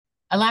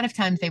a lot of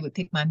times they would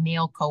pick my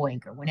male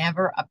co-anchor.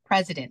 Whenever a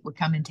president would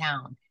come in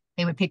town,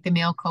 they would pick the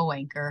male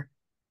co-anchor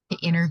to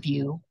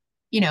interview,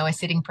 a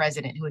sitting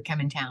president who would come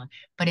in town.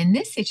 But in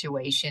this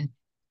situation,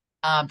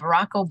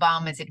 Barack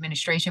Obama's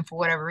administration, for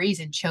whatever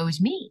reason,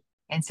 chose me.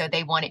 And so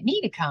they wanted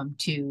me to come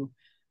to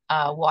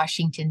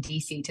Washington,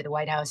 D.C., to the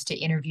White House to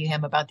interview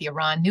him about the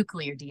Iran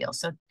nuclear deal.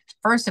 So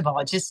first of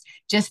all, just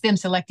them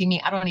selecting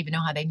me, I don't even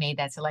know how they made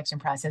that selection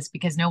process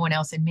because no one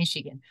else in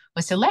Michigan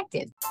was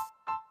selected.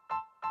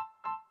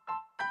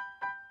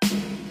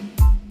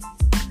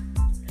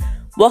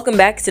 Welcome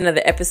back to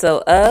another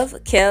episode of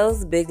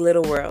Kel's Big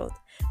Little World.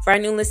 For our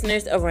new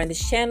listeners over on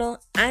this channel,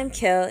 I'm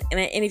Kel, and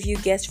I interview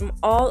guests from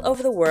all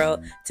over the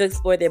world to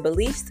explore their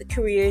beliefs,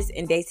 careers,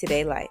 and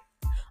day-to-day life.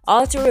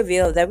 All to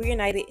reveal that we're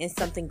united in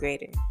something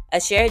greater,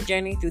 a shared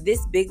journey through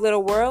this big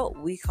little world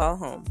we call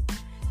home.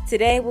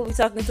 Today, we'll be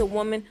talking to a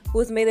woman who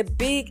has made a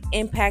big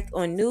impact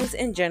on news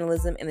and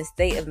journalism in the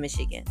state of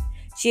Michigan.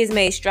 She has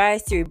made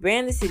strides to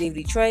rebrand the city of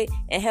Detroit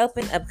and help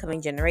an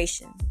upcoming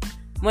generation.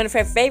 One of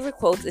her favorite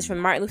quotes is from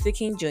Martin Luther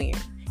King Jr.,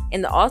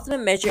 and the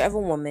ultimate measure of a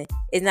woman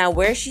is not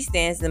where she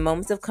stands in the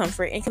moments of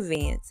comfort and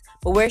convenience,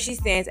 but where she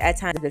stands at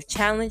times of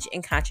challenge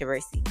and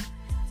controversy.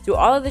 Through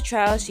all of the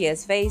trials she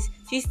has faced,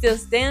 she still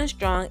stands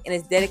strong and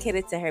is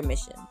dedicated to her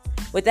mission.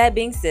 With that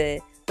being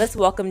said, let's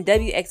welcome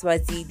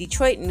WXYZ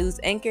Detroit news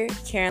anchor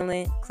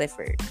Carolyn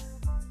Clifford.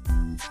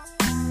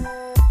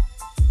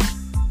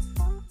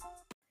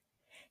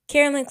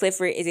 Carolyn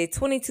Clifford is a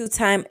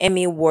 22-time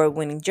Emmy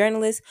Award-winning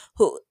journalist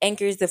who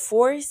anchors the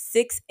 4,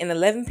 6, and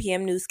 11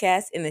 p.m.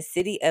 newscasts in the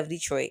city of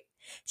Detroit.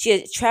 She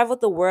has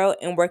traveled the world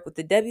and worked with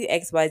the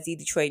WXYZ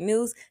Detroit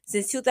News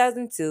since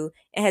 2002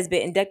 and has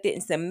been inducted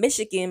into the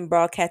Michigan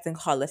Broadcasting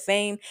Hall of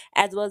Fame,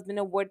 as well as been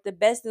awarded the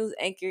Best News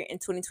Anchor in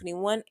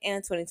 2021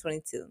 and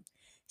 2022.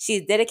 She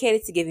is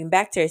dedicated to giving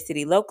back to her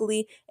city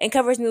locally and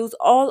covers news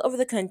all over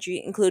the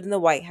country, including the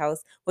White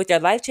House, with her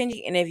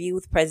life-changing interview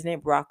with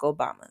President Barack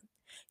Obama.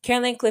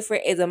 Carolyn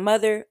Clifford is a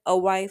mother, a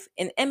wife,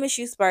 an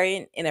MSU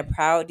Spartan, and a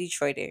proud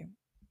Detroiter.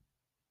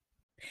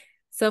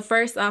 So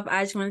first off,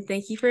 I just want to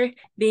thank you for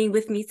being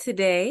with me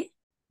today.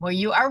 Well,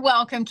 you are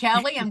welcome,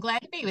 Kelly. I'm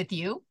glad to be with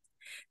you.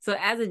 So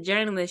as a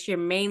journalist, you're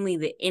mainly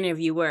the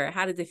interviewer.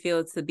 How does it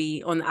feel to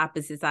be on the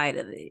opposite side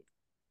of it?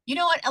 You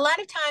know what? A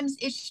lot of times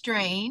it's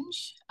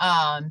strange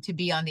to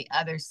be on the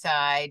other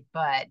side,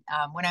 but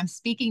when I'm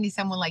speaking to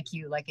someone like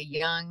you, like a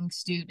young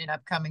student and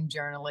upcoming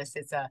journalist,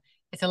 it's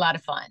a lot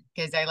of fun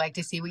because I like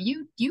to see what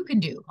you can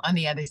do on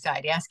the other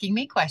side, asking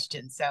me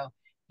questions. So,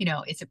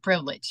 it's a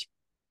privilege.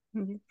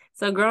 Mm-hmm.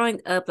 So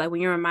growing up, like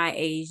when you were my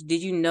age,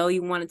 did you know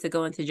you wanted to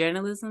go into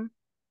journalism?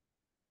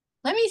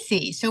 Let me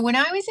see. So when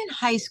I was in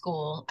high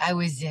school, I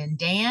was in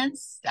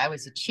dance, I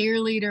was a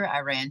cheerleader,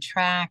 I ran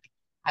track,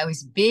 I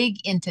was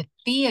big into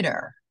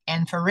theater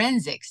and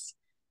forensics.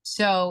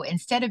 So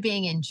instead of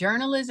being in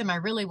journalism, I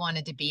really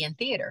wanted to be in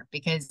theater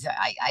because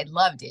I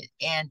loved it.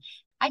 And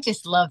I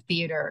just love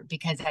theater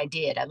because I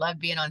did. I loved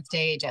being on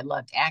stage. I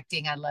loved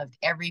acting. I loved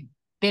every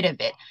bit of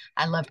it.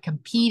 I loved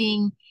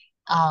competing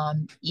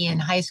in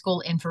high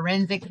school in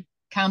forensic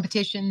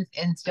competitions.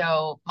 And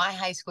so my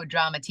high school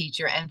drama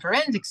teacher and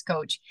forensics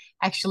coach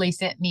actually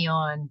sent me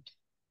on,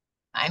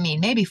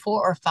 maybe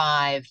 4 or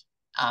 5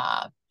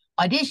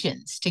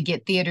 auditions to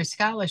get theater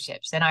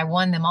scholarships. And I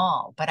won them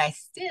all. But I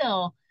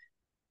still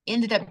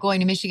ended up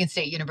going to Michigan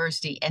State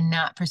University and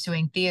not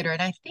pursuing theater.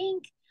 And I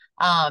think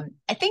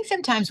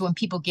sometimes when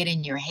people get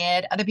in your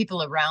head, other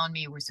people around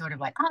me were sort of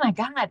like, oh my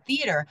God,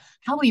 theater,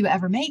 how will you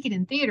ever make it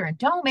in theater? And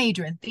don't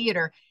major in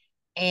theater.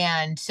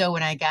 And so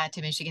when I got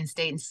to Michigan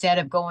State, instead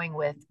of going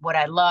with what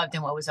I loved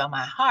and what was on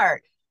my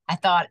heart, I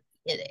thought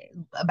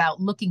about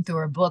looking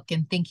through a book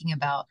and thinking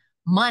about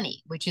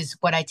money, which is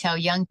what I tell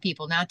young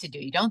people not to do.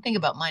 You don't think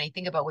about money,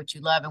 think about what you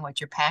love and what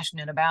you're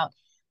passionate about.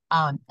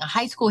 A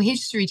high school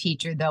history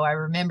teacher, though, I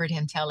remembered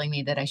him telling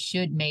me that I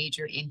should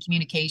major in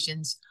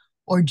communications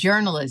or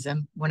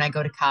journalism when I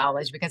go to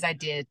college because I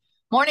did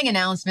morning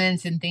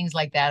announcements and things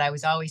like that. I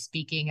was always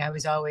speaking. I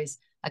was always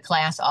a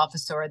class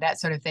officer, that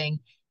sort of thing.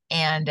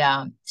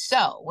 And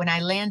so when I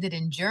landed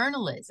in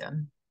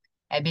journalism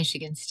at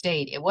Michigan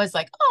State, it was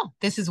like, oh,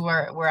 this is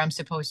where I'm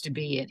supposed to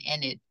be.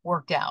 And it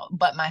worked out.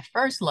 But my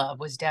first love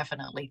was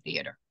definitely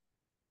theater.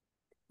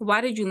 Why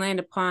did you land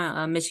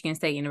upon Michigan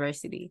State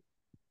University?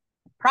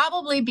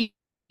 Probably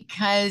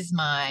because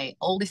my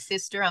oldest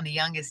sister, I'm the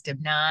youngest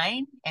of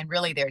 9, and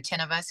really there are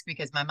 10 of us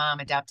because my mom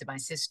adopted my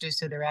sister.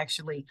 So there are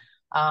actually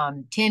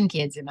 10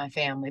 kids in my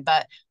family.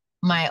 But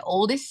my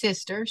oldest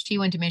sister, she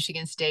went to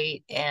Michigan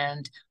State,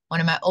 and one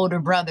of my older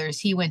brothers,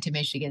 he went to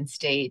Michigan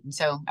State. And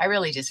so I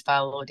really just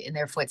followed in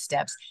their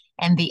footsteps.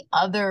 And the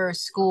other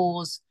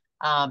schools,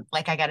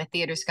 like I got a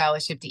theater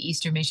scholarship to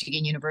Eastern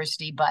Michigan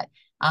University, but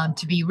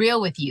to be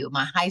real with you,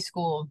 my high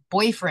school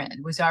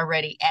boyfriend was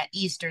already at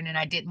Eastern, and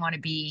I didn't want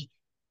to be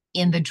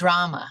in the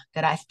drama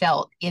that I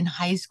felt in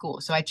high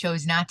school. So I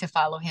chose not to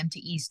follow him to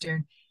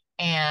Eastern.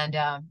 And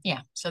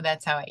so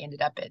that's how I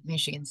ended up at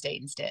Michigan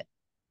State instead.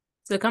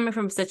 So coming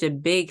from such a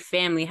big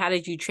family, how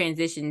did you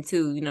transition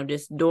to,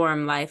 just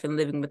dorm life and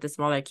living with a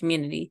smaller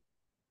community?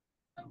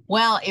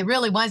 Well, it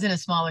really wasn't a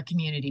smaller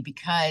community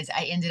because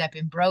I ended up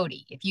in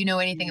Brody. If you know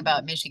anything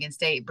about Michigan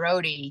State,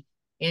 Brody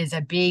is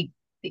a big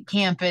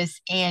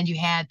campus and you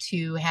had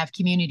to have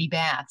community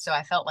baths. So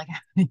I felt like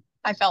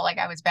I felt like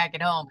I was back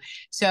at home.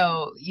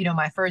 So,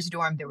 my first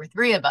dorm, there were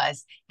three of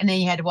us, and then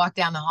you had to walk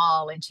down the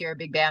hall and share a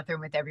big bathroom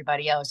with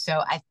everybody else.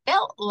 So I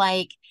felt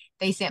like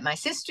they sent my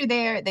sister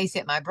there, they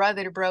sent my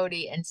brother to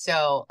Brody. And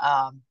so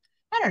I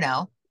don't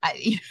know.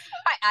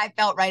 I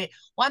felt right.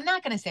 Well, I'm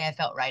not going to say I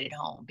felt right at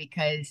home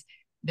because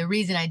the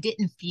reason I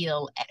didn't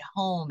feel at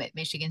home at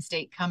Michigan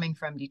State coming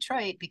from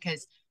Detroit,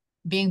 because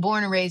being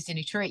born and raised in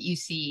Detroit, you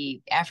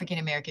see African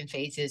American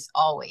faces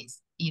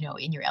always,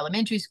 in your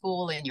elementary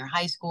school, in your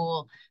high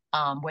school,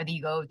 whether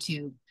you go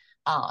to,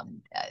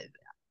 um, uh,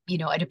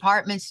 a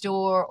department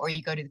store or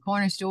you go to the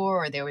corner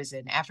store or there was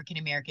an African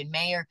American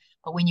mayor.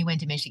 But when you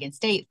went to Michigan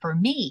State, for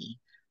me,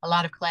 a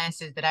lot of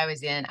classes that I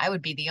was in, I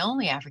would be the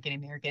only African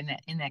American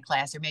in that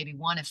class, or maybe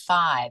one of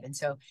five. And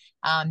so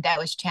that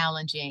was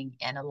challenging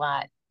and a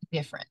lot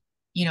different.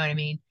 You know what I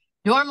mean?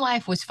 Dorm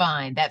life was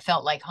fine. That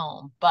felt like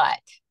home, but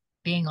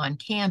being on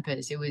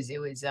campus, it was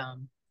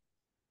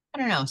I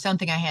don't know,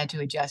 something I had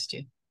to adjust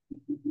to.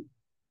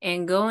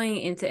 And going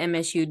into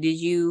MSU, did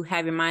you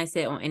have your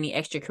mindset on any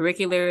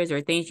extracurriculars or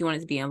things you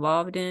wanted to be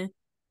involved in?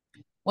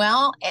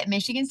 Well, at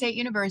Michigan State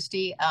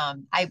University,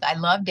 I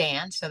love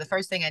dance. So the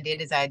first thing I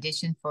did is I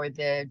auditioned for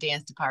the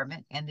dance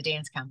department and the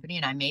dance company,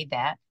 and I made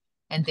that.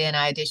 And then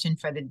I auditioned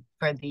for the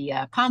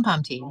pom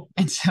pom team,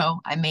 and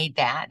so I made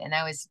that, and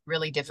that was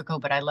really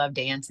difficult. But I love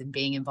dance and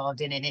being involved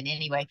in it in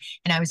any way.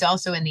 And I was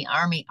also in the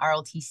Army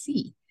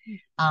ROTC,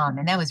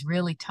 and that was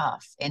really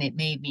tough, and it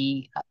made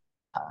me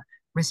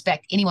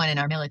respect anyone in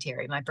our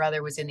military. My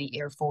brother was in the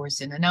Air Force,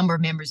 and a number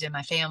of members in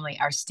my family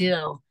are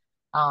still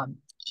um,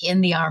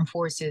 in the armed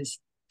forces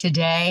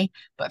today.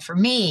 But for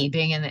me,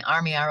 being in the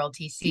Army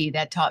ROTC,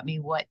 that taught me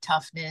what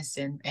toughness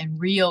and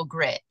real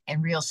grit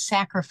and real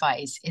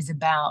sacrifice is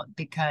about,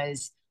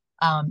 because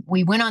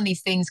we went on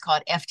these things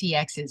called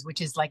FTXs, which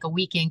is like a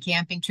weekend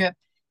camping trip.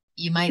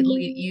 You might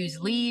use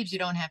leaves, you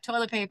don't have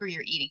toilet paper,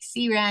 you're eating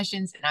sea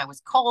rations. And I was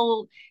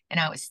cold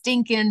and I was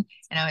stinking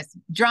and I was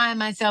drying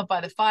myself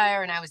by the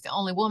fire and I was the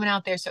only woman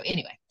out there. So,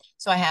 anyway,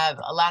 so I have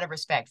a lot of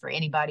respect for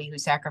anybody who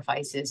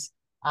sacrifices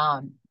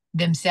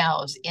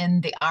themselves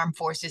in the armed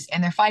forces,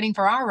 and they're fighting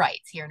for our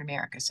rights here in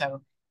America.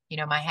 So,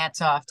 my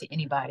hat's off to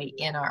anybody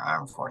in our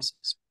armed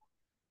forces.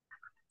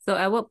 So,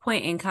 at what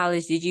point in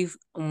college did you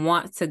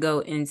want to go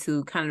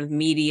into kind of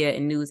media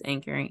and news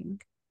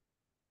anchoring?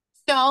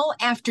 So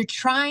after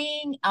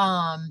trying,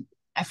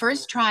 I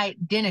first tried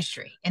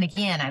dentistry. And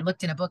again, I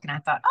looked in a book and I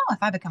thought, oh, if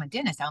I become a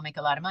dentist, I'll make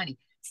a lot of money.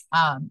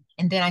 And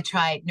then I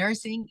tried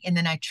nursing, and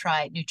then I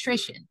tried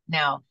nutrition.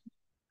 Now,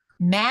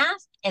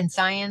 math and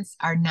science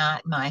are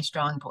not my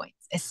strong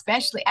points,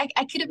 especially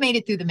I could have made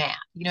it through the math.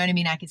 You know what I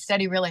mean? I could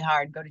study really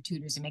hard, go to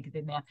tutors and make it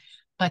through math.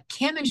 But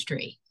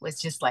chemistry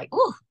was just like,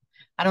 ooh,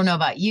 I don't know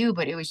about you,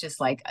 but it was just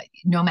like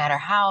no matter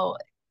how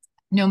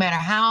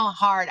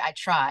hard I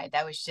tried,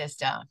 that was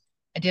just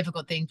a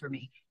difficult thing for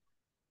me.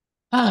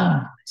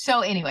 So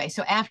anyway,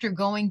 so after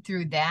going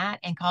through that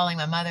and calling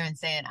my mother and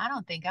saying, I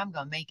don't think I'm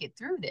going to make it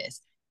through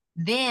this,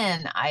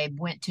 then I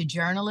went to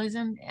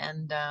journalism,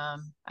 and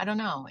I don't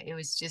know, it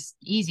was just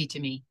easy to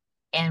me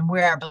and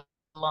where I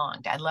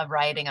belonged. I love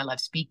writing. I love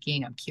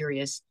speaking. I'm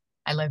curious.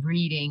 I love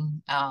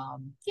reading.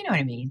 You know what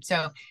I mean?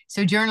 So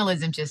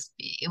journalism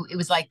it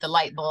was like the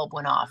light bulb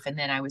went off, and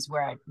then I was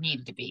where I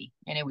needed to be.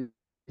 And it was,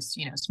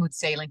 smooth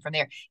sailing from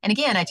there. And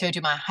again, I told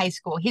you my high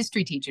school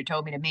history teacher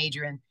told me to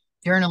major in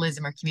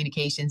journalism or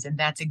communications, and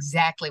that's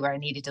exactly where I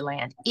needed to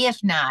land,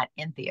 if not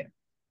in theater.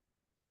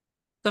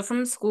 So,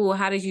 from school,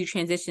 how did you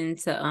transition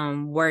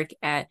to work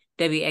at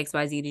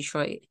WXYZ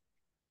Detroit?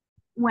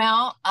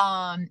 Well,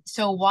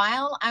 so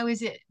while I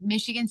was at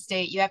Michigan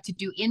State, you have to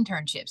do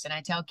internships. And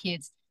I tell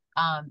kids,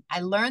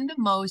 I learned the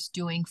most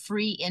doing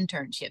free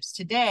internships.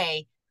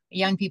 Today,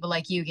 young people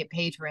like you get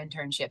paid for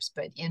internships,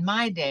 but in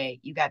my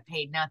day, you got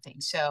paid nothing.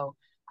 So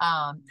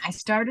I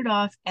started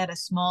off at a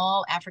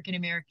small African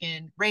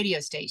American radio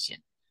station,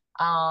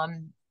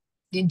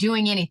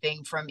 doing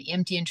anything from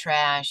emptying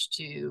trash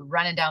to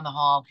running down the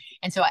hall.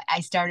 And so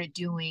I started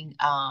doing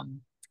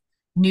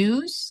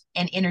news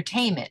and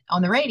entertainment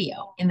on the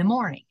radio in the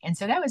morning. And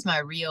so that was my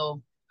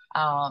real,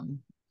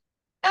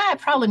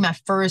 probably my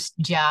first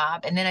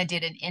job. And then I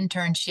did an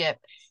internship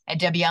at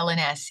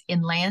WLNS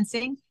in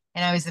Lansing.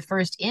 And I was the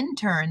first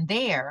intern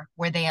there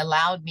where they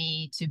allowed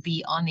me to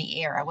be on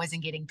the air. I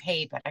wasn't getting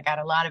paid, but I got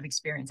a lot of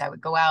experience. I would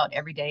go out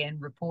every day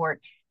and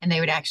report, and they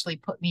would actually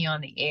put me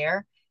on the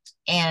air.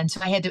 And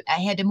so I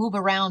had to move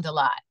around a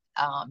lot.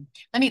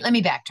 Let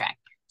me backtrack.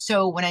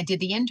 So when I did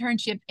the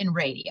internship in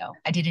radio,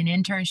 I did an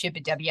internship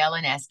at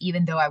WLNS,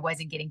 even though I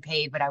wasn't getting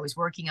paid, but I was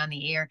working on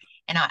the air.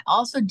 And I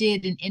also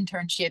did an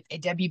internship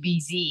at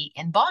WBZ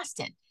in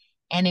Boston.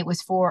 And it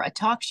was for a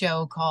talk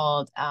show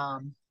called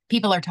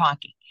People Are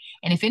Talking.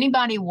 And if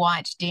anybody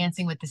watched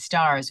Dancing with the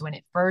Stars when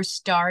it first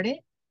started,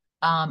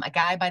 a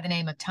guy by the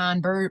name of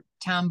Tom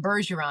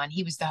Bergeron,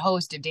 he was the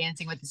host of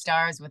Dancing with the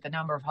Stars with a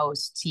number of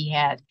hosts he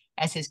had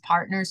as his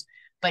partners,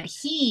 but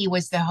he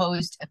was the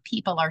host of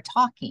People Are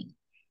Talking.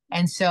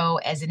 And so,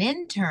 as an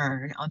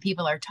intern on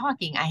People Are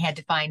Talking, I had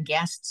to find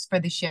guests for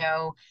the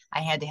show.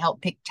 I had to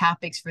help pick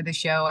topics for the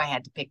show. I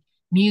had to pick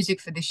music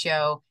for the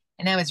show.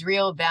 And that was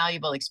real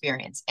valuable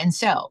experience. And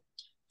so,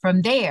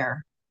 from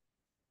there,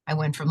 I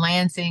went from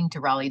Lansing to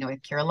Raleigh,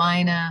 North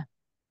Carolina,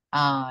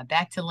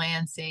 back to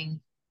Lansing.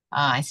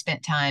 I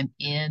spent time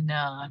in,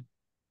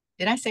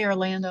 did I say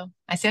Orlando?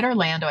 I said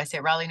Orlando. I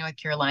said Raleigh, North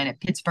Carolina,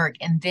 Pittsburgh,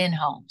 and then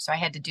home. So I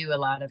had to do a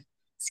lot of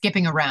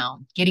skipping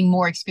around, getting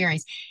more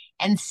experience.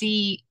 And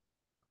see,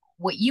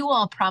 what you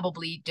all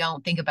probably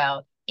don't think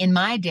about, in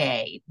my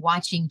day,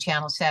 watching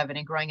Channel 7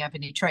 and growing up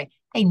in Detroit,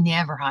 they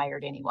never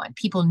hired anyone.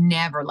 People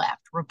never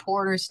left.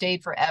 Reporters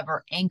stayed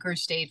forever,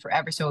 anchors stayed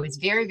forever. So it was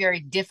very,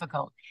 very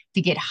difficult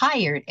to get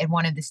hired at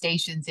one of the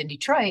stations in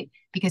Detroit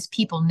because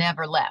people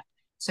never left.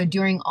 So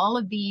during all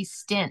of these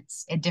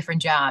stints at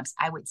different jobs,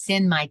 I would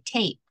send my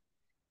tape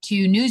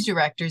to news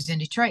directors in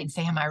Detroit and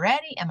say, am I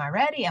ready? Am I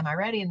ready? Am I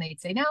ready? And they'd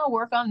say, no,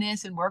 work on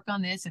this and work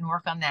on this and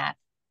work on that.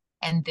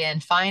 And then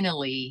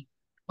finally,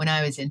 when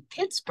I was in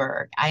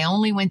Pittsburgh, I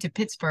only went to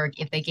Pittsburgh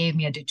if they gave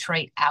me a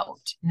Detroit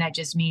out. And that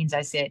just means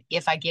I said,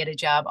 if I get a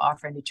job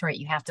offer in Detroit,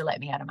 you have to let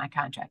me out of my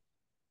contract.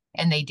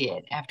 And they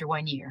did after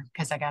 1 year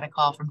because I got a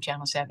call from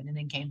Channel 7 and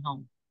then came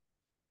home.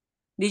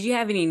 Did you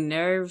have any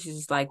nerves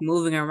just like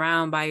moving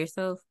around by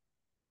yourself?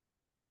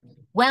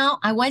 Well,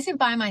 I wasn't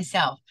by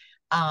myself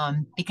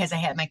because I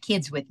had my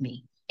kids with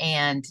me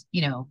and,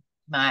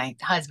 my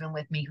husband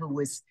with me who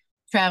was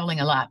traveling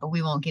a lot, but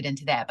we won't get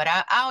into that. But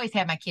I always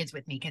had my kids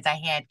with me because I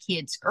had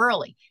kids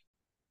early.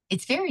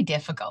 It's very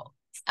difficult.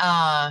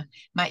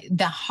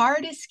 The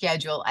hardest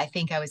schedule I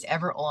think I was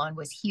ever on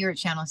was here at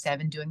Channel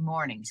 7 doing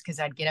mornings because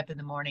I'd get up in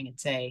the morning and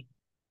say,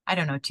 I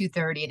don't know,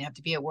 2:30 and have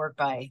to be at work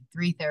by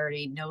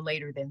 3:30, no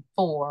later than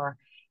 4.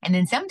 And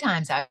then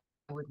sometimes I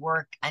would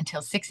work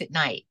until 6 at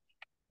night.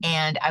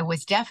 And I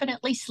was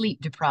definitely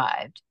sleep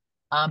deprived.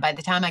 By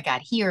the time I got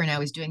here and I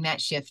was doing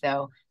that shift,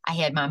 though, I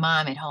had my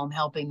mom at home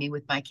helping me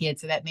with my kids.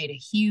 So that made a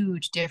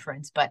huge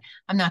difference. But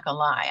I'm not going to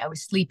lie, I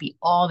was sleepy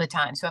all the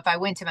time. So if I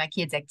went to my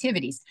kids'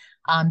 activities,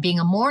 being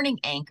a morning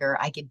anchor,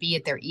 I could be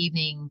at their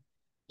evening,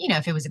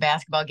 if it was a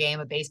basketball game,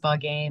 a baseball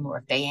game, or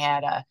if they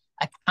had a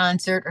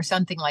concert or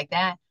something like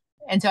that.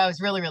 And so I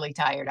was really, really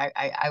tired.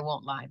 I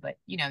won't lie, but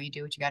you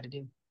do what you got to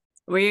do.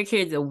 Were your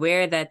kids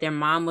aware that their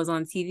mom was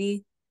on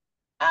TV?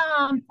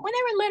 When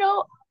they were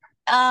little,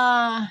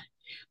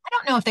 I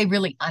don't know if they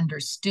really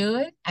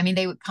understood. I mean,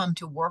 they would come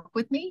to work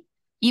with me,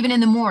 even in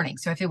the morning.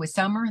 So if it was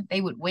summer,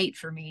 they would wait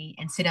for me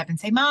and sit up and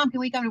say, Mom, can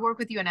we come to work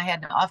with you? And I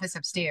had an office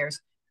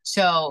upstairs.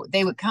 So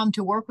they would come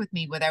to work with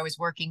me whether I was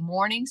working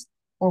mornings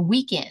or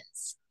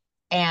weekends.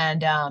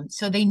 And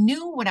so they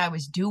knew what I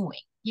was doing.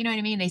 You know what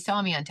I mean? They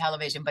saw me on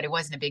television, but it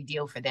wasn't a big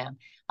deal for them.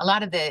 A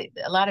lot of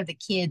the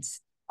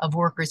kids of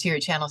workers here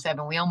at Channel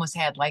 7, we almost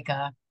had like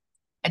a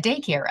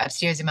daycare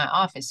upstairs in my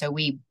office. So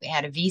we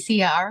had a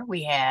VCR,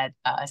 we had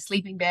a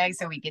sleeping bag,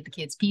 so we'd get the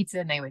kids pizza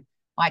and they would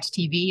watch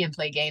TV and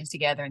play games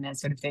together and that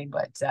sort of thing.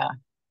 But,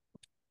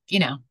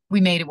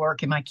 we made it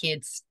work and my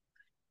kids,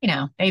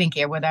 they didn't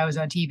care whether I was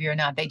on TV or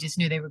not. They just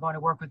knew they were going to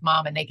work with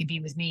Mom and they could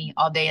be with me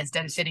all day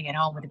instead of sitting at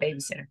home with a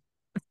babysitter.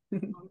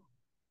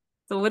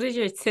 So what does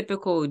your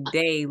typical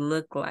day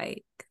look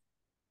like?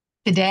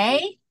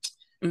 Today,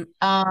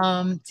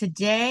 Mm.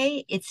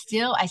 today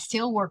I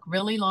still work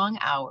really long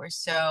hours.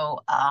 So,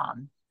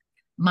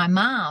 my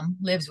mom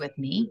lives with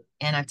me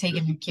and I've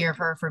taken care of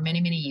her for many,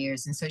 many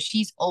years. And so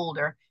she's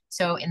older.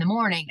 So in the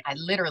morning, I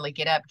literally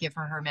get up, give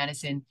her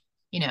medicine,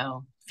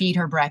 feed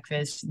her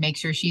breakfast, make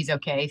sure she's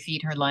okay,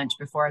 feed her lunch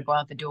before I go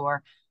out the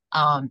door.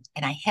 And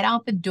I head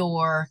out the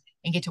door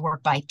and get to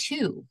work by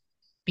 2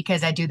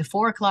 because I do the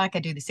 4 o'clock, I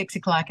do the 6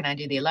 o'clock, and I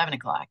do the 11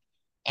 o'clock.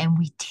 And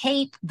we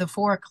tape the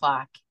 4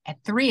 o'clock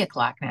at 3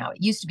 o'clock now.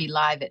 It used to be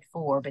live at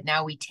 4, but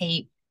now we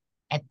tape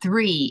at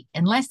 3,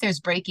 unless there's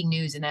breaking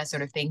news and that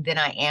sort of thing, then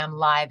I am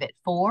live at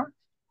 4.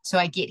 So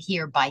I get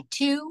here by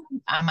 2.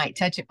 I might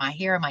touch up my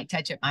hair, I might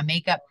touch up my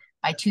makeup.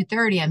 By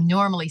 2:30, I'm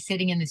normally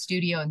sitting in the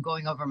studio and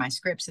going over my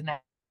scripts and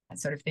that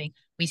sort of thing.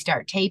 We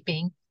start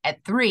taping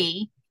at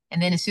 3.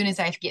 And then as soon as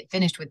I get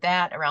finished with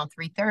that around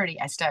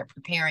 3:30, I start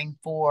preparing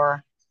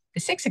for the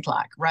 6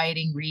 o'clock,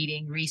 writing,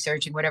 reading,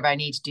 researching, whatever I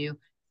need to do.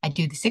 I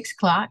do the 6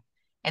 o'clock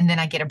and then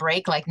I get a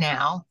break like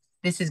now.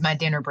 This is my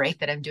dinner break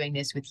that I'm doing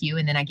this with you.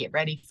 And then I get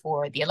ready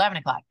for the 11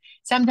 o'clock.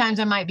 Sometimes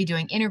I might be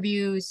doing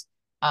interviews.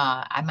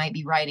 I might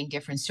be writing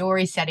different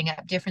stories, setting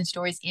up different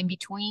stories in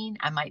between.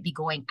 I might be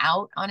going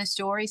out on a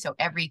story. So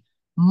every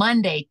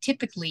Monday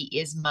typically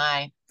is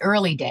my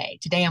early day.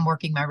 Today I'm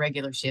working my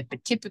regular shift,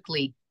 but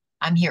typically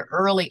I'm here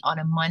early on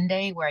a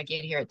Monday where I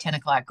get here at 10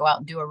 o'clock, go out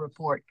and do a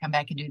report, come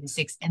back and do the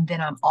 6, and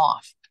then I'm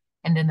off.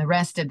 And then the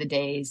rest of the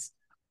days,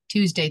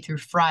 Tuesday through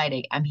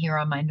Friday, I'm here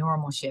on my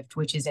normal shift,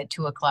 which is at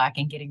 2 o'clock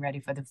and getting ready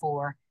for the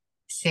 4,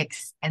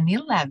 6, and the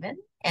 11.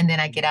 And then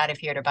I get out of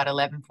here at about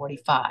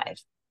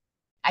 11:45.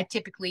 I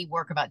typically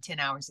work about 10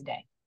 hours a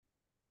day.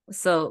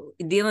 So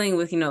dealing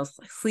with,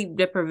 sleep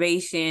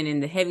deprivation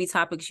and the heavy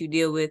topics you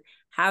deal with,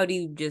 how do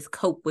you just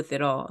cope with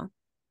it all?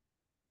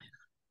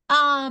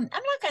 I'm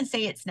not going to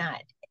say it's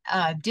not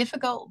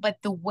difficult, but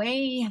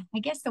I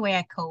guess the way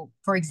I cope,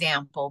 for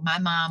example, my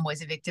mom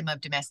was a victim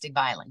of domestic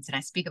violence, and I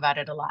speak about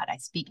it a lot. I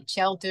speak at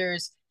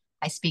shelters,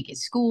 I speak at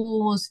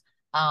schools.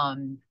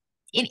 Um,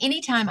 in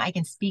anytime I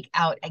can speak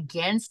out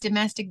against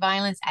domestic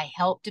violence, I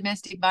help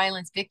domestic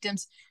violence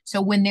victims.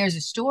 So when there's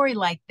a story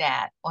like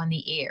that on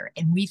the air,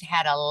 and we've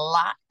had a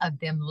lot of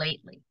them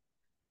lately,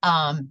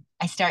 I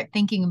start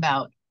thinking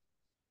about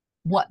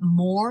what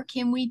more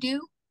can we do?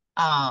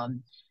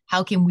 Um,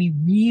 how can we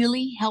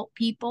really help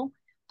people?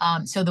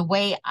 So the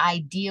way I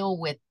deal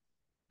with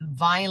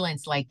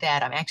violence like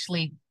that, I'm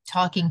actually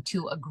talking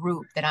to a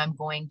group that I'm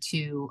going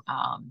to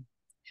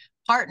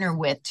partner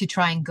with to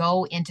try and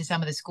go into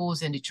some of the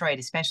schools in Detroit,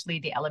 especially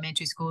the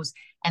elementary schools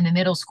and the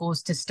middle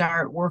schools, to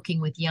start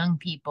working with young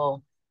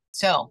people.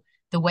 So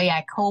the way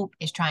I cope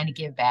is trying to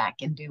give back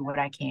and do what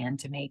I can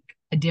to make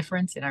a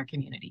difference in our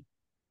community.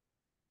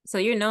 So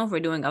you're known for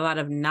doing a lot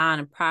of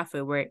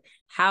nonprofit work.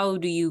 How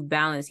do you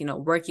balance,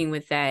 working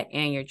with that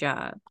and your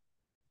job?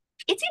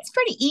 It's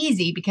pretty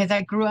easy because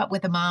I grew up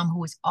with a mom who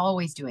was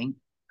always doing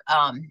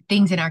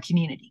things in our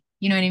community.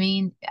 You know what I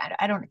mean?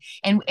 I don't,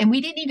 and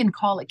we didn't even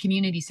call it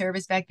community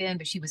service back then,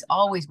 but she was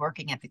always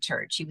working at the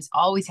church. She was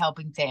always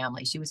helping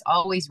families. She was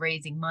always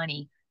raising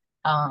money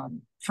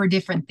for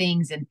different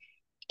things, and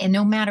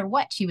no matter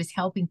what, she was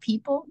helping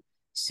people.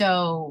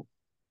 So,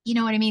 you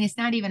know what I mean? It's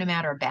not even a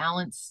matter of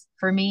balance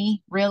for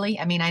me, really.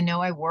 I mean, I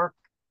know I work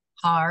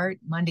hard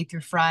Monday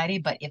through Friday,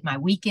 but if my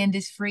weekend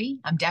is free,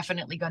 I'm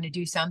definitely going to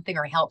do something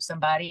or help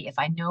somebody. If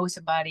I know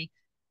somebody,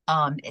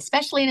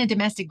 especially in a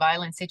domestic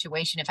violence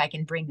situation, if I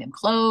can bring them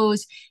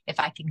clothes, if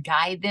I can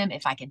guide them,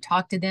 if I can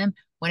talk to them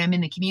when I'm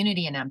in the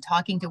community and I'm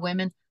talking to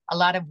women, a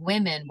lot of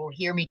women will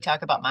hear me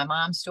talk about my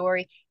mom's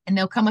story and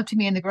they'll come up to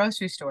me in the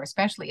grocery store,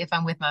 especially if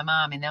I'm with my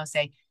mom, and they'll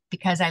say,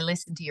 because I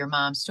listened to your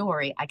mom's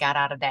story, I got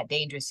out of that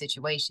dangerous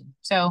situation.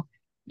 So,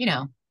 you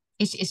know,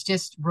 it's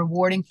just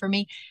rewarding for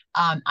me.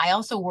 I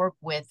also work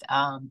with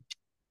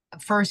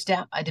First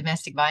Step, a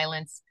domestic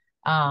violence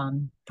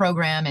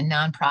program and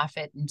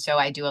nonprofit, and so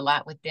I do a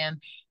lot with them.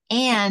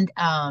 And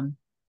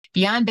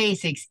Beyond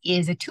Basics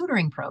is a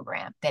tutoring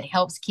program that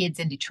helps kids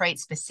in Detroit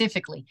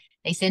specifically.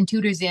 They send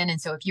tutors in,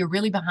 and so if you're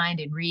really behind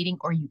in reading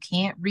or you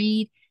can't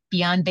read,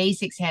 Beyond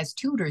Basics has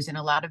tutors in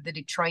a lot of the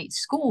Detroit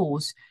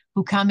schools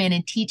who come in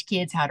and teach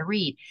kids how to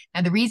read.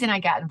 Now, the reason I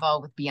got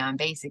involved with Beyond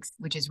Basics,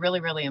 which is really,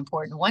 really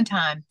important, one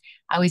time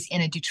I was in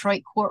a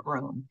Detroit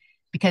courtroom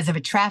because of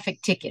a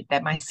traffic ticket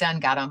that my son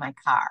got on my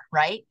car,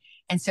 right?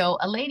 And so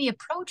a lady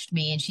approached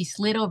me and she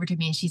slid over to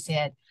me and she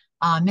said,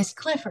 Miss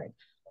Clifford,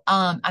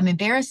 I'm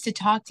embarrassed to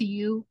talk to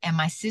you. And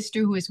my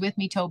sister who was with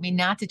me told me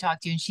not to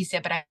talk to you. And she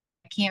said, but I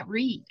can't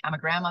read. I'm a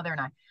grandmother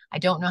and I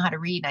don't know how to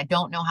read and I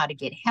don't know how to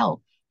get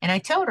help. And I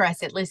told her, I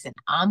said, listen,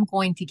 I'm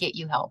going to get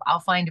you help.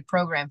 I'll find a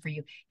program for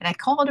you. And I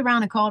called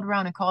around and called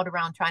around and called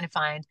around trying to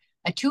find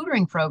a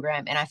tutoring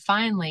program. And I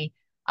finally,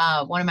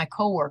 one of my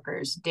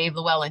coworkers, Dave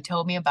Llewellyn,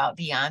 told me about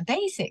Beyond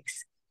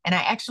Basics. And I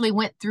actually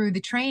went through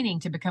the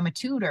training to become a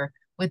tutor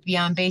with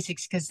Beyond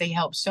Basics because they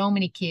help so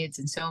many kids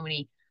and so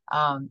many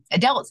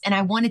adults. And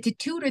I wanted to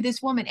tutor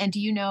this woman. And do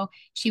you know,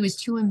 she was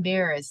too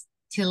embarrassed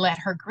to let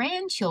her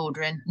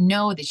grandchildren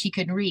know that she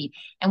couldn't read.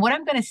 And what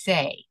I'm going to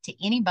say to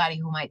anybody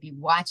who might be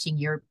watching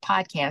your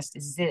podcast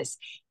is this: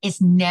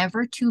 it's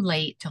never too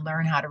late to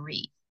learn how to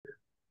read.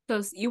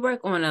 So you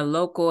work on a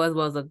local as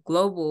well as a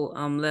global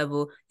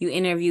level. You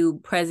interview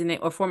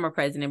President or former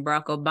President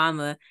Barack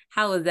Obama.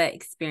 How was that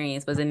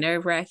experience? Was it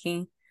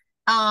nerve-wracking?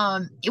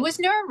 It was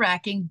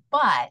nerve-wracking,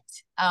 but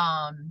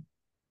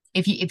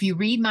if you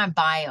read my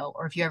bio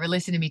or if you ever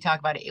listen to me talk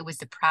about it, it was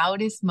the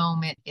proudest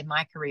moment in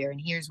my career, and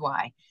here's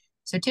why.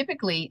 So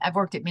typically, I've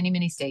worked at many,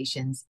 many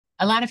stations.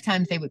 A lot of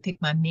times they would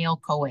pick my male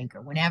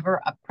co-anchor. Whenever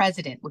a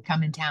president would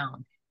come in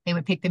town, they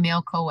would pick the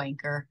male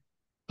co-anchor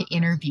to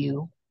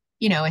interview,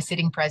 a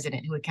sitting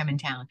president who would come in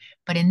town.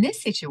 But in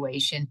this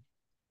situation,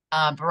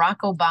 Barack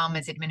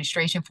Obama's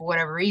administration, for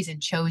whatever reason,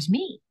 chose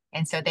me.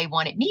 And so they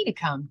wanted me to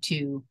come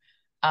to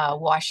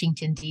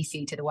Washington,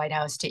 D.C., to the White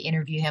House to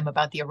interview him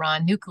about the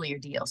Iran nuclear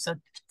deal. So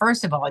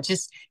first of all,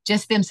 just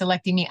them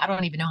selecting me, I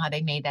don't even know how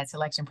they made that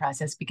selection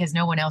process because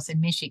no one else in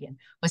Michigan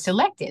was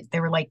selected.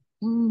 There were like,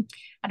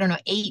 I don't know,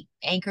 8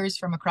 anchors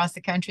from across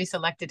the country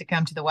selected to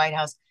come to the White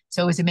House.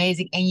 So it was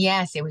amazing. And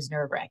yes, it was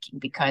nerve-wracking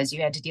because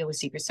you had to deal with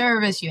Secret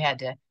Service. You had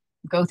to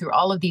go through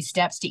all of these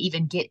steps to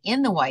even get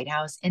in the White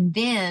House. And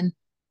then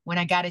when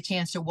I got a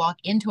chance to walk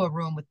into a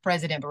room with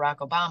President Barack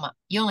Obama,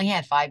 you only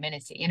had 5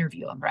 minutes to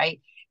interview him, right?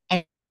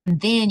 And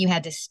then you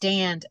had to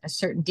stand a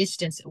certain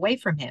distance away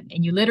from him.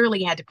 And you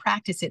literally had to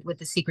practice it with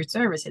the Secret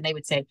Service. And they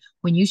would say,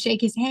 when you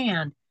shake his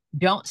hand,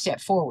 don't step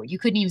forward. You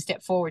couldn't even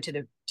step forward to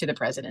the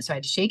president. So I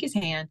had to shake his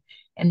hand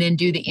and then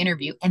do the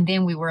interview. And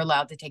then we were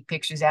allowed to take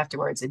pictures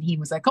afterwards. And he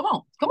was like, come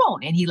on, come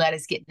on. And he let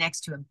us get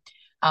next to him.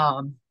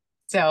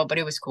 But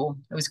it was cool.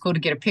 It was cool to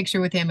get a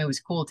picture with him. It was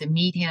cool to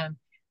meet him.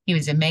 He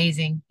was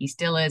amazing. He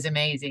still is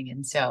amazing.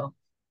 And so,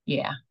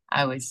 Yeah,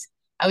 I was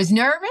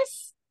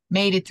nervous,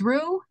 made it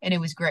through, and it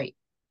was great.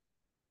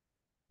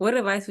 What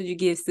advice would you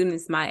give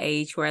students my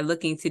age who are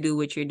looking to do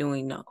what you're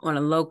doing on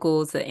a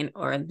local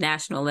or a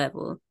national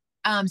level?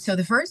 So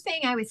the first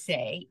thing I would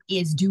say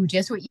is do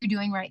just what you're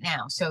doing right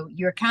now. So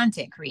you're a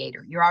content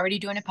creator. You're already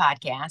doing a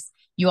podcast.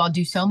 You all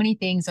do so many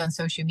things on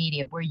social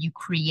media where you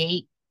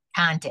create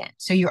content.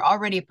 So you're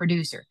already a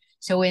producer.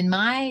 So in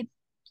my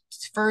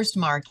first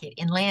market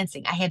in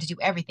Lansing, I had to do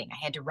everything.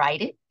 I had to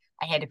write it,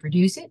 I had to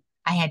produce it,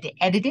 I had to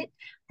edit it,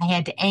 I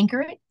had to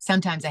anchor it.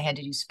 Sometimes I had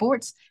to do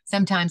sports,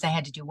 sometimes I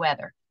had to do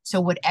weather. So,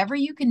 whatever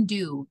you can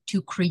do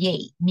to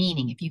create,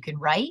 meaning if you can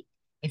write,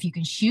 if you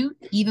can shoot,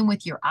 even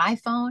with your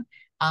iPhone,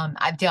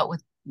 I've dealt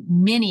with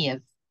many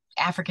of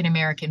African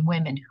American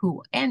women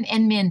who, and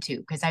men too,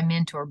 because I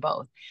mentor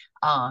both.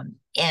 And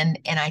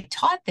I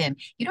taught them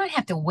you don't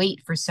have to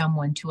wait for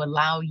someone to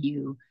allow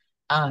you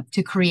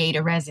to create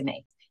a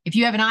resume. If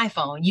you have an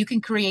iPhone, you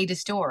can create a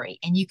story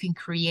and you can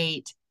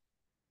create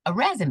a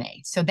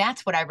resume. So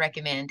that's what I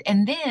recommend.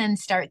 And then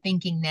start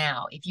thinking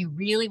now, if you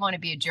really want to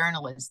be a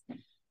journalist,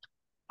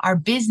 our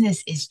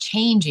business is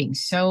changing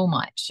so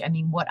much. I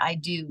mean, what I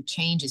do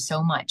changes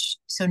so much.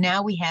 So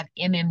now we have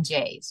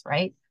MMJs,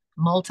 right?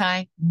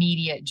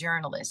 Multimedia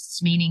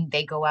journalists, meaning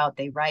they go out,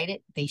 they write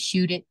it, they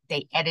shoot it,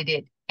 they edit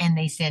it, and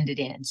they send it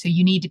in. So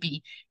you need to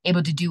be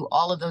able to do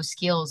all of those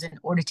skills in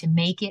order to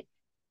make it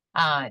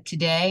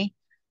today.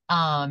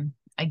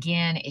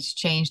 Again, it's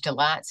changed a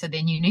lot. So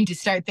then you need to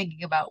start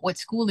thinking about what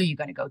school are you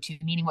going to go to,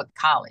 meaning what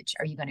college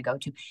are you going to go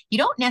to? You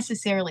don't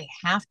necessarily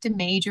have to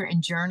major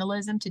in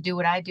journalism to do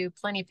what I do.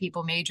 Plenty of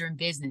people major in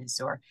business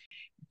or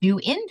do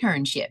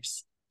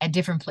internships at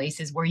different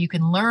places where you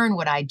can learn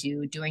what I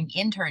do doing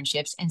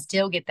internships and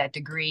still get that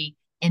degree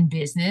in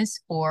business.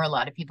 Or a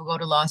lot of people go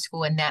to law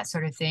school and that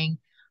sort of thing.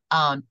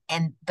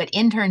 But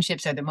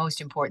internships are the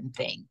most important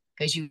thing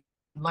because you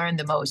learn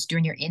the most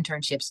during your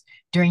internships,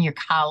 during your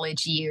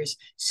college years.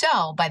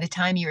 So by the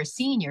time you're a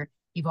senior,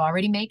 you've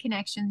already made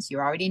connections. You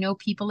already know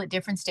people at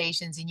different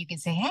stations, and you can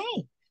say,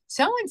 "Hey,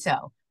 so and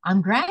so,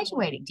 I'm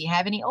graduating. Do you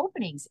have any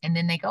openings?" And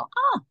then they go,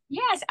 "Oh,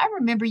 yes, I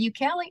remember you,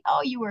 Kelly.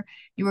 Oh, you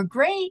were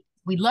great.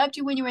 We loved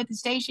you when you were at the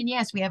station.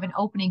 Yes, we have an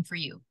opening for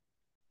you."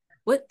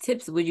 What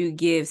tips would you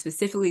give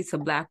specifically to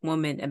Black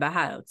women about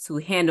how to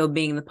handle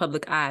being in the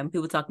public eye when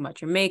people talking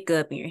about your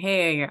makeup and your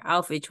hair and your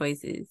outfit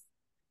choices?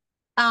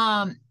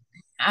 Um,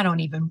 I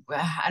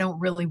don't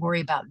really worry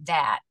about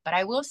that. But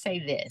I will say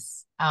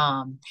this.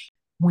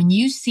 When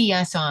you see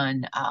us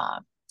on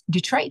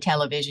Detroit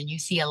television, you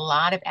see a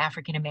lot of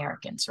African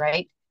Americans,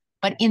 right?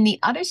 But in the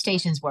other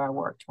stations where I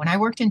worked, when I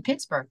worked in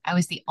Pittsburgh, I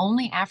was the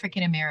only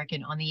African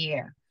American on the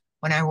air.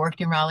 When I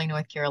worked in Raleigh,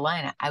 North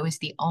Carolina, I was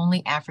the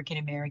only African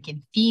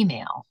American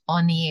female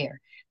on the air.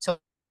 So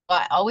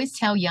I always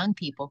tell young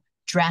people,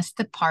 dress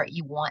the part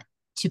you want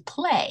to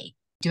play.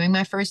 Doing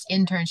my first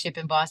internship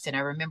in Boston, I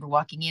remember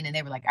walking in and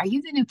they were like, "Are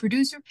you the new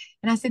producer?"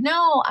 And I said,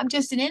 "No, I'm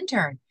just an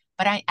intern."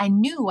 But I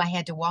knew I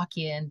had to walk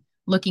in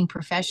looking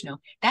professional.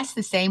 That's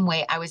the same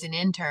way I was an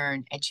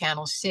intern at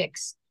Channel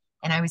 6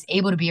 and I was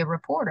able to be a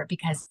reporter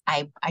because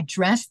I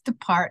dressed the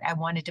part I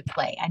wanted to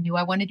play. I knew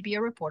I wanted to be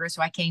a reporter,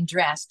 so I came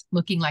dressed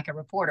looking like a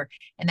reporter.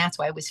 And that's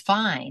why it was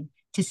fine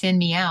to send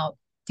me out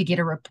to get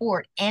a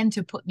report and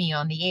to put me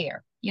on the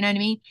air. You know what I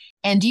mean?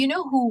 And do you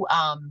know who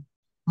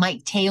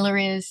Mike Taylor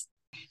is?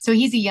 So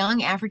he's a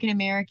young African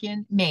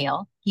American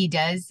male. He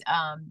does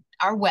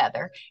our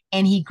weather,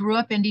 and he grew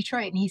up in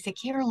Detroit. And he said,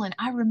 "Carolyn,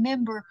 I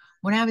remember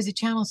when I was at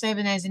Channel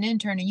 7 as an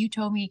intern, and you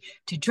told me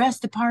to dress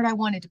the part I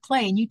wanted to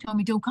play, and you told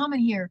me don't come in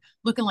here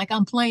looking like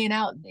I'm playing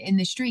out in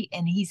the street."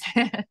 And he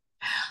said,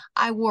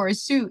 "I wore a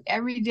suit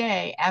every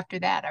day after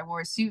that. I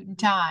wore a suit and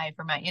tie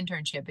for my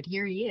internship." But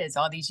here he is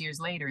all these years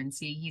later, and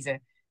see, he's a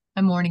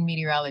morning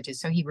meteorologist,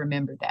 so he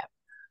remembered that.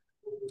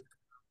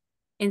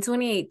 In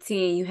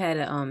 2018, you had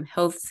a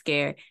health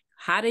scare.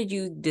 How did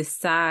you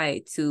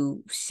decide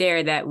to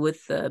share that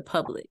with the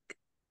public?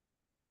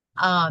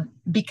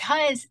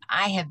 Because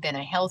I have been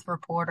a health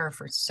reporter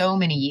for so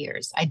many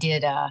years. I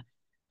did a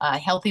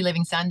Healthy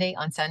Living Sunday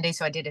on Sunday,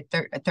 so I did a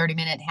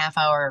 30-minute,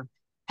 half-hour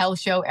health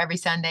show every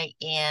Sunday.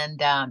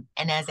 And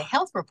as a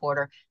health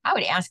reporter, I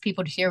would ask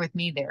people to share with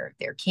me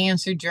their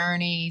cancer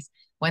journeys,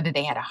 whether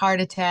they had a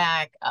heart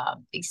attack,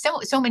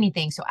 so many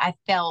things. So I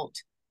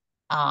felt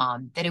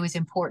that it was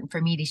important for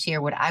me to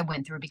share what I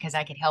went through because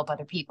I could help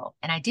other people.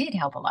 And I did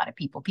help a lot of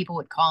people. People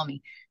would call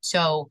me.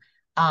 So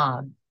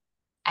I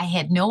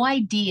had no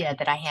idea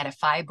that I had a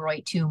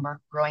fibroid tumor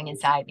growing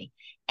inside me.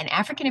 And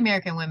African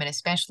American women,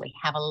 especially,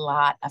 have a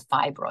lot of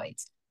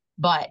fibroids.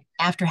 But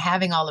after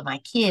having all of my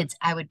kids,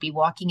 I would be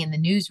walking in the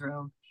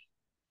newsroom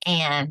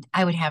and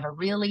I would have a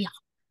really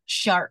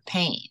sharp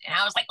pain. And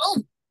I was like,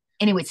 "Oh,"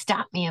 and it would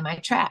stop me in my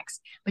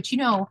tracks. But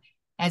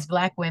as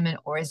Black women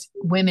or as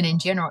women in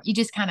general, you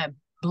just kind of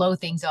blow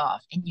things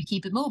off and you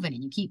keep it moving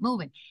and you keep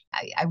moving.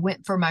 I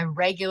went for my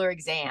regular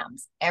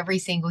exams every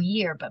single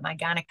year, but my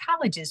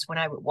gynecologist, when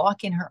I would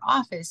walk in her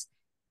office,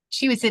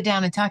 she would sit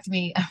down and talk to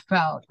me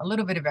about a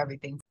little bit of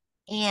everything.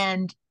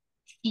 And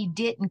he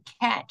didn't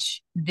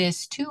catch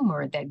this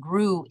tumor that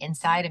grew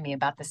inside of me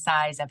about the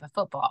size of a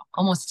football,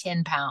 almost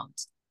 10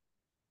 pounds.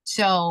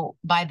 So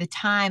by the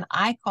time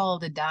I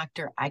called a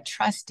doctor I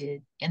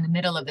trusted in the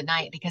middle of the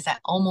night because I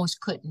almost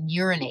couldn't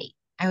urinate,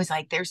 I was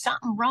like, there's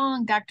something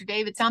wrong, Dr.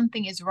 David,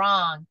 something is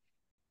wrong.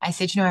 I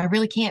said, I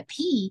really can't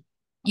pee,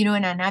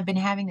 and I've been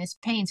having this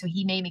pain. So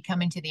he made me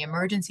come into the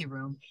emergency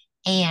room,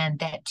 and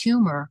that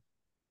tumor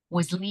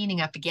was leaning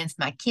up against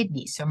my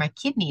kidneys. So my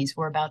kidneys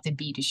were about to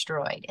be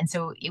destroyed. And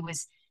so it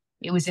was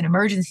an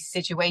emergency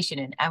situation.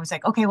 And I was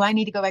like, okay, well, I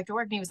need to go back to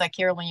work. And he was like,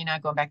 Carolyn, you're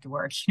not going back to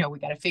work. We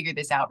got to figure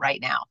this out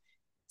right now.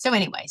 So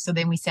anyway, so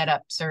then we set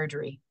up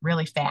surgery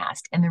really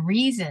fast. And the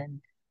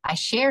reason I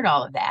shared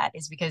all of that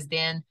is because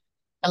then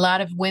a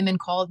lot of women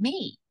called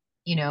me,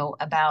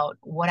 about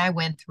what I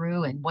went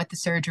through and what the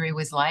surgery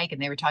was like.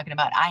 And they were talking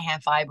about, I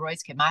have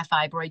fibroids. Can my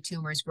fibroid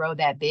tumors grow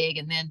that big?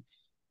 And then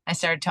I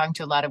started talking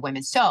to a lot of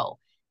women. So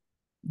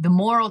the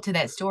moral to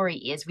that story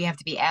is we have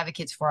to be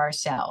advocates for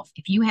ourselves.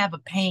 If you have a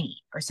pain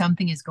or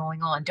something is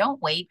going on,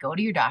 don't wait, go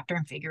to your doctor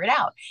and figure it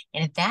out.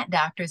 And if that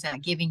doctor is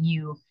not giving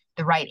you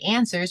the right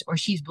answers or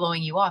she's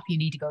blowing you off, you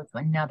need to go to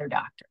another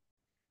doctor.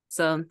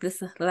 So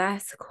this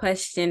last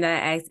question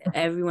that I ask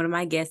every one of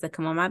my guests that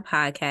come on my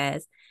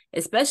podcast,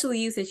 especially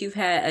you, since you've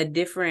had a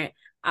different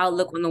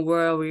outlook on the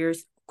world where you're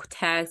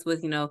tasked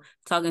with,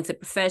 talking to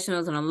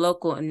professionals on a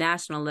local and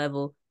national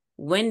level.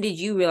 When did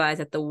you realize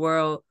that the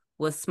world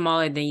was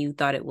smaller than you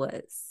thought it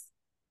was?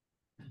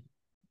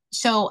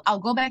 So I'll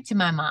go back to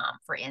my mom,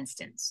 for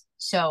instance.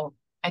 So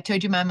I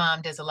told you my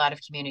mom does a lot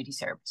of community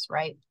service,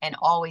 right? And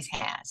always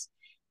has.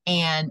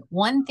 And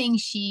one thing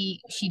she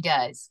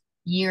does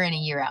year in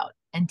and year out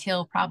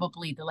until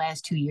probably the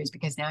last 2 years,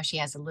 because now she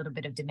has a little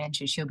bit of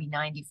dementia. She'll be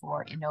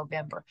 94 in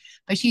November.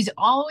 But she's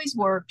always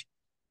worked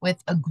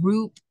with a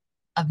group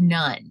of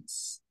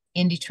nuns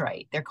in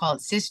Detroit. They're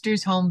called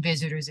Sisters Home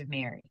Visitors of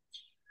Mary.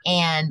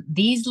 And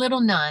these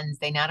little nuns,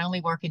 they not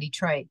only work in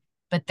Detroit,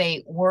 but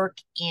they work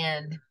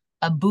in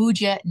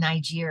Abuja,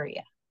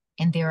 Nigeria.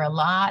 And there are a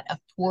lot of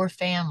poor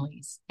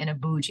families in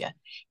Abuja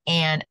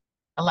and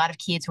a lot of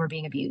kids who are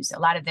being abused. A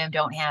lot of them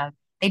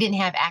they didn't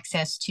have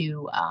access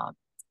to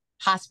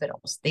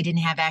hospitals. They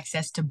didn't have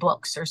access to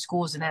books or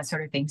schools and that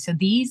sort of thing. So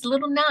these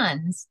little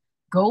nuns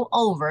go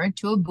over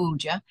to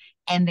Abuja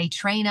and they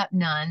train up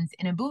nuns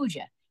in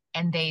Abuja.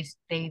 And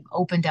they've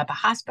opened up a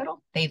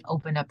hospital. They've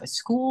opened up a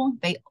school.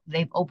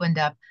 They've opened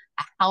up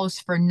a house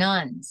for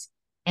nuns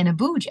in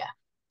Abuja.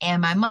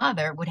 And my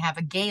mother would have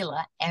a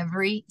gala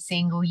every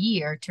single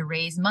year to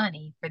raise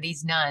money for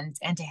these nuns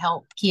and to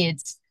help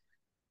kids,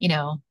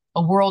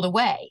 a world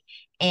away.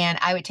 And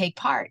I would take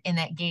part in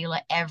that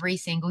gala every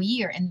single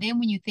year. And then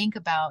when you think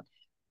about,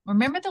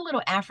 remember the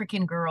little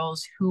African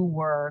girls who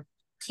were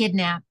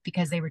kidnapped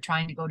because they were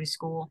trying to go to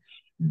school?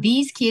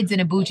 These kids in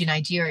Abuja,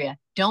 Nigeria,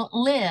 don't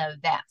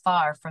live that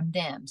far from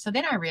them. So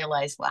then I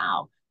realized,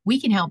 wow, we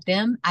can help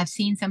them. I've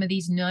seen some of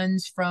these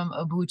nuns from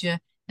Abuja,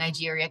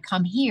 Nigeria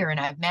come here, and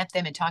I've met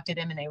them and talked to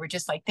them, and they were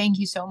just like, thank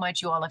you so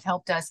much. You all have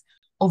helped us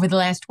over the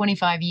last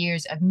 25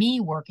 years of me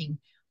working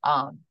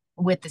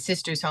with the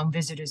Sisters Home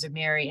Visitors of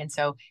Mary. And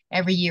so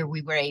every year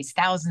we raise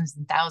thousands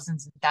and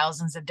thousands and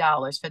thousands of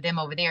dollars for them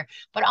over there.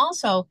 But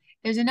also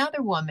there's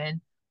another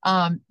woman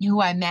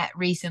who I met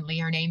recently.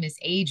 Her name is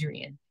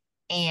Adrian.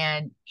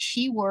 And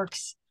she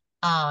works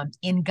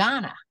in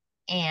Ghana.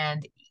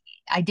 And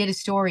I did a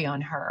story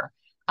on her.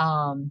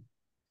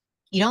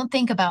 You don't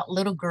think about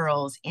little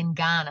girls in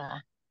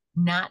Ghana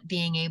not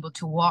being able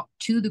to walk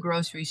to the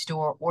grocery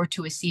store or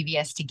to a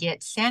CVS to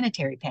get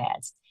sanitary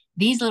pads.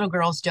 These little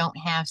girls don't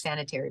have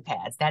sanitary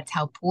pads. That's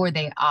how poor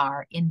they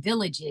are in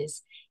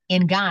villages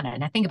in Ghana.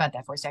 Now think about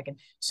that for a second.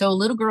 So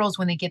little girls,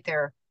 when they get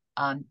their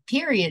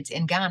periods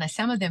in Ghana,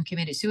 some of them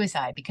committed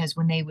suicide because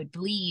when they would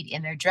bleed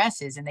in their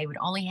dresses and they would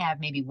only have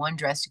maybe one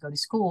dress to go to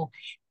school,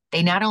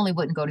 they not only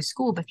wouldn't go to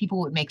school, but people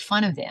would make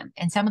fun of them.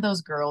 And some of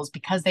those girls,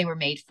 because they were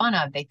made fun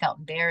of, they felt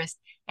embarrassed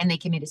and they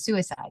committed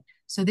suicide.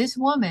 So this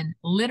woman,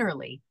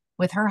 literally,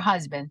 with her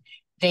husband,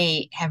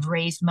 they have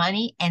raised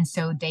money. And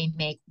so they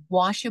make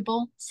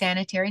washable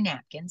sanitary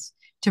napkins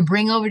to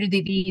bring over to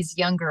these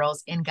young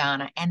girls in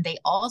Ghana. And they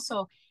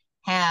also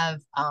have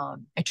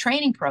a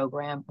training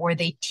program where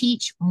they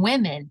teach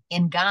women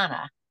in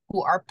Ghana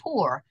who are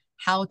poor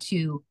how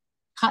to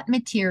cut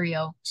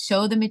material,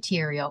 sew the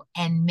material,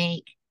 and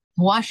make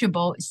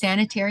washable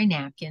sanitary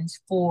napkins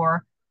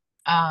for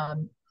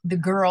the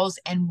girls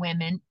and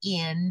women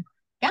in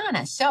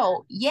Ghana.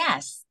 So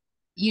yes,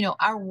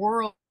 our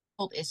world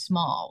is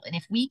small. And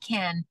if we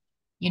can,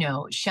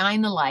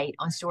 shine the light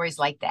on stories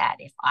like that,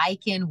 if I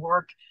can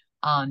work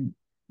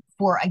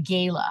for a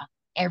gala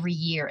every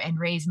year and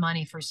raise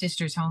money for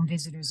Sisters Home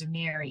Visitors of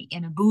Mary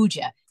in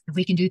Abuja, if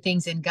we can do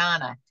things in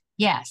Ghana,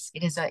 yes,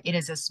 it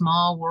is a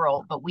small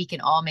world, but we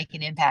can all make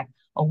an impact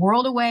a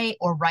world away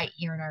or right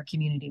here in our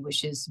community,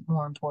 which is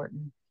more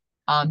important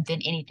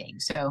than anything.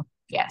 So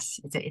yes,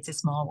 it's a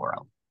small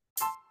world.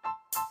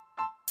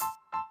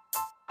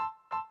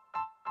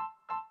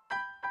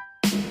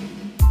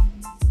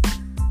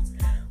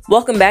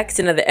 Welcome back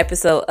to another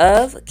episode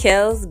of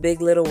Kel's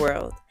Big Little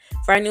World.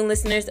 For our new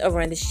listeners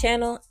over on this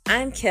channel,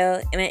 I'm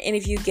Kel, and I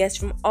interview guests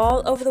from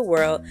all over the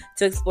world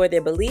to explore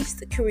their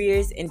beliefs,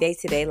 careers, and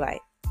day-to-day life.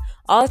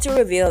 All to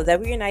reveal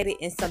that we're united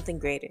in something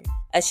greater,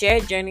 a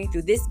shared journey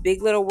through this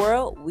big little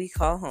world we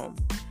call home.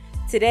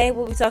 Today,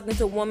 we'll be talking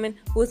to a woman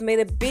who has made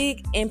a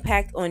big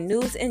impact on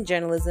news and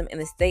journalism in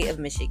the state of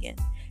Michigan.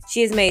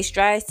 She has made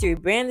strides to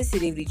rebrand the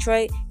city of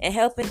Detroit and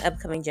help an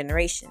upcoming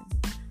generation.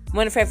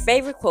 One of her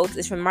favorite quotes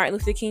is from Martin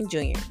Luther King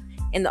Jr.,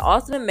 and the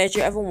ultimate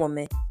measure of a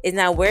woman is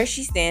not where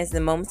she stands in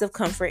the moments of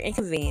comfort and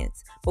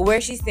convenience, but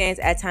where she stands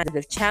at times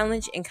of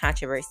challenge and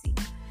controversy.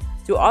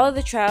 Through all of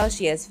the trials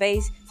she has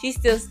faced, she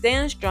still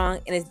stands strong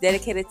and is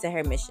dedicated to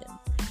her mission.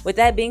 With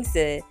that being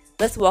said,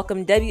 let's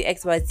welcome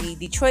WXYZ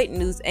Detroit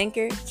news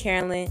anchor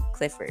Carolyn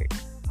Clifford.